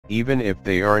Even if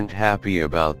they aren't happy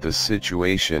about the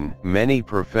situation, many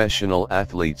professional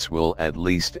athletes will at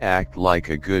least act like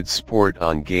a good sport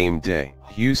on game day.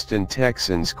 Houston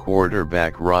Texans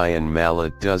quarterback Ryan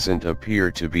Mallett doesn't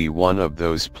appear to be one of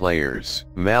those players.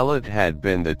 Mallett had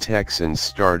been the Texans'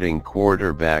 starting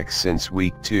quarterback since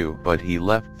week 2, but he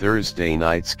left Thursday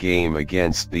night's game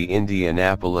against the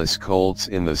Indianapolis Colts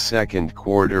in the second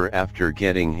quarter after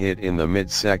getting hit in the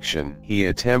midsection. He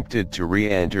attempted to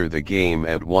re-enter the game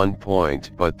at one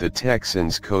point, but the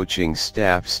Texans coaching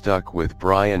staff stuck with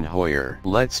Brian Hoyer.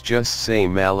 Let's just say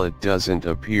Mallett doesn't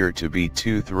appear to be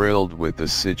too thrilled with the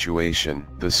situation.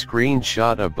 The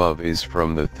screenshot above is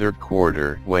from the third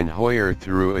quarter, when Hoyer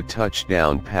threw a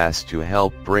touchdown pass to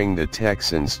help bring the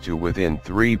Texans to within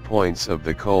 3 points of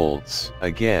the Colts.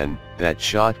 Again, that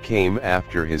shot came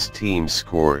after his team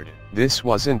scored. This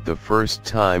wasn't the first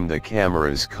time the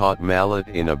cameras caught Mallett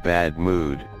in a bad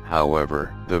mood,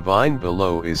 however. The vine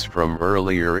below is from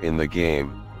earlier in the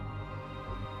game.